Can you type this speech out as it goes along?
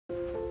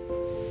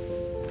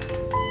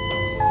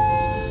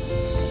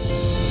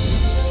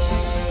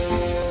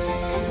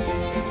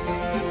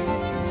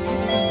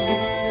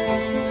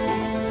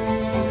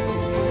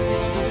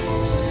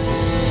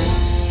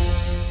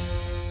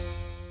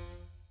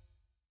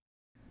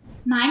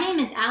My name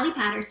is Allie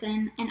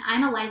Patterson, and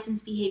I'm a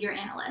licensed behavior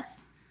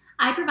analyst.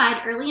 I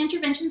provide early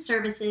intervention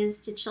services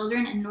to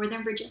children in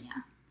Northern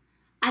Virginia.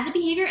 As a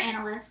behavior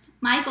analyst,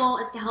 my goal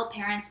is to help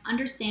parents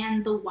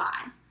understand the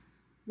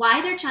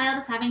why their child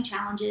is having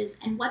challenges,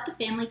 and what the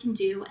family can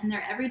do in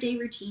their everyday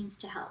routines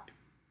to help.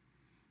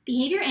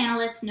 Behavior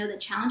analysts know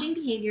that challenging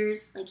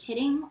behaviors like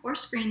hitting or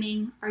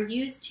screaming are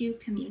used to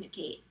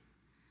communicate.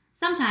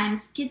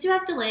 Sometimes, kids who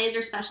have delays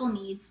or special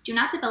needs do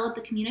not develop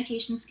the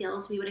communication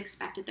skills we would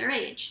expect at their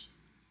age.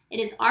 It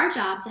is our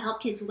job to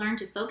help kids learn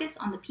to focus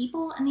on the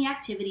people and the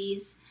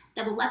activities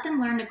that will let them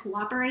learn to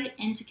cooperate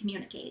and to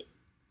communicate.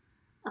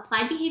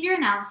 Applied behavior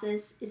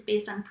analysis is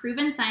based on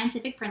proven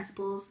scientific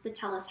principles that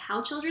tell us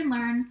how children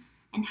learn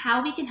and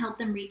how we can help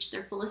them reach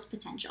their fullest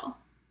potential.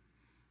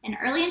 In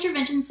early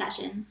intervention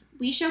sessions,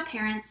 we show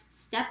parents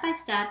step by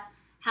step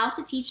how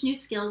to teach new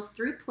skills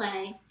through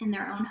play in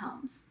their own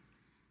homes.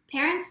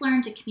 Parents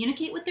learn to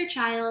communicate with their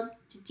child,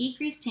 to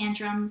decrease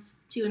tantrums,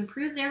 to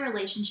improve their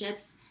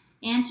relationships,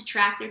 and to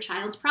track their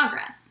child's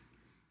progress.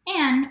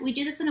 And we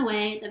do this in a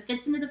way that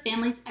fits into the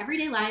family's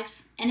everyday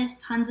life and is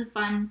tons of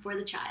fun for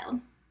the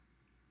child.